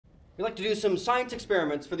we like to do some science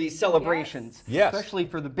experiments for these celebrations. Yes. Especially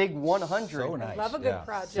for the big 100. So nice. Love a good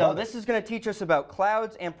project. So this is going to teach us about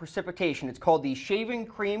clouds and precipitation. It's called the shaving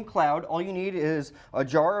cream cloud. All you need is a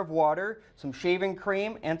jar of water, some shaving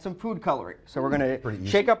cream, and some food coloring. So we're going to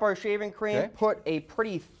shake up our shaving cream, put a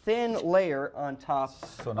pretty thin layer on top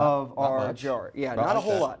of our jar. Yeah, not a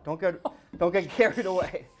whole lot. Don't get carried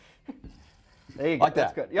away. There you go. Like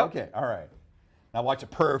that. That's good. Yep. Okay, all right. Now watch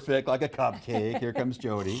it perfect, like a cupcake. Here comes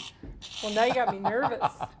Jody. Well, now you got me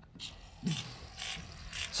nervous.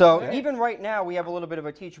 So even right now, we have a little bit of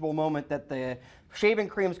a teachable moment that the shaving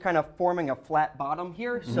cream is kind of forming a flat bottom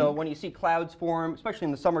here. So when you see clouds form, especially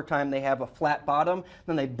in the summertime, they have a flat bottom.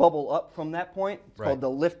 Then they bubble up from that point. It's called the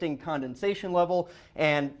lifting condensation level.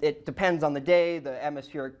 And it depends on the day, the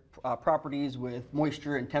atmospheric properties with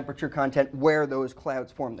moisture and temperature content, where those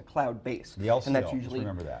clouds form, the cloud base. The LCL, and that's usually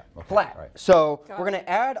remember that. flat. Right. So we're going to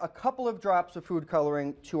add a couple of drops of food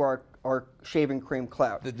coloring to our shaving cream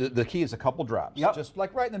cloud. The key is a couple drops, just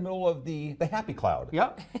like right in the middle of the happy cloud.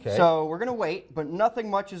 Yep. Okay. So we're going to wait, but nothing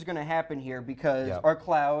much is going to happen here because our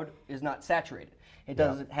cloud is not saturated. It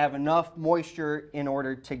doesn't have enough moisture in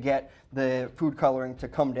order to get the food coloring to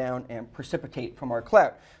come down and precipitate from our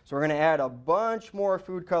cloud. So we're going to add a bunch more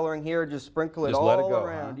food coloring here, just sprinkle it all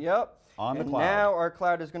around. Yep. On the cloud. Now our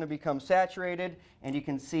cloud is going to become saturated, and you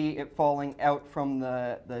can see it falling out from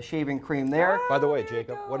the shaving cream there. By the way,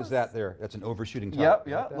 Jacob, what is that there? That's an overshooting top.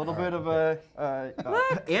 Yep, a little bit of a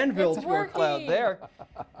anvil to our cloud there.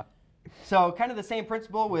 So kind of the same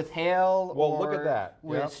principle with hail look at that.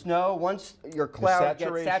 with snow. Once your cloud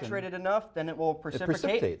gets saturated enough, then it will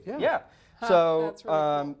precipitate. So really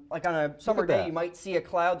cool. like on a summer day, you might see a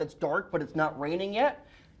cloud that's dark, but it's not raining yet.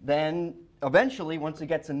 Then eventually, once it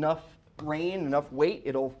gets enough rain, enough weight,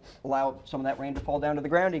 it'll allow some of that rain to fall down to the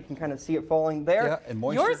ground. You can kind of see it falling there. Yeah, and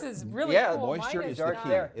moisture. Yours is really cool. Moisture is the key.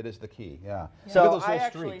 There. It is the key. Yeah. So look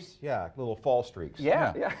at those little streaks. Yeah, little fall streaks.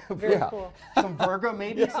 Very cool. Some Virgo,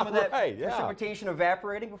 maybe some of that precipitation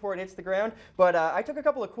evaporating before it hits the ground. But I took a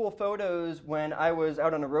couple of cool photos when I was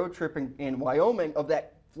out on a road trip in Wyoming of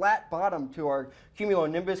that flat bottom to our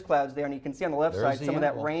cumulonimbus clouds there, and you can see on the left side some of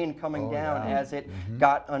that rain coming down as it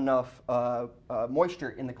got enough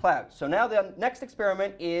moisture in the clouds. So now the next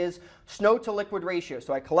experiment is snow to liquid ratio.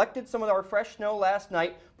 So I collected some of our fresh snow last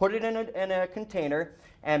night, put it in a container,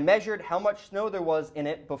 and measured how much snow there was in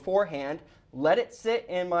it beforehand, let it sit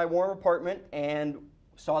in my warm apartment, and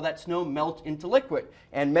saw that snow melt into liquid,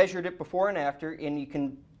 and measured it before and after, and you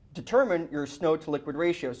can determine your snow to liquid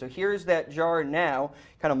ratio. So here's that jar now,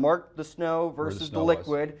 kind of marked the snow versus the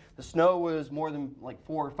liquid. The snow was more than like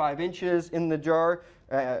 4 or 5 inches in the jar,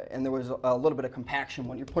 and there was a little bit of compaction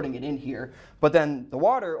when you're putting it in here. But then the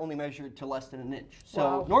water only measured to less than an inch.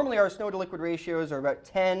 So normally our snow to liquid ratios are about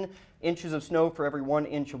 10 inches of snow for every 1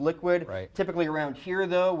 inch of liquid. Typically around here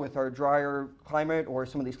though, with our drier climate or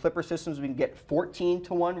some of these clipper systems, we can get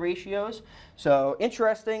 14-to-1 ratios. So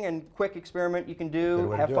interesting and quick experiment you can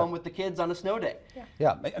do. Have fun with the kids on a snow day.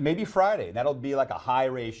 Yeah, maybe Friday. That'll be like a high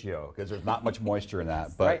ratio because there's not much moisture in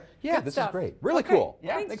that. But yeah, this is great. Really cool.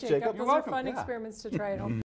 Thanks, Jacob. Those are fun experiments to try at home.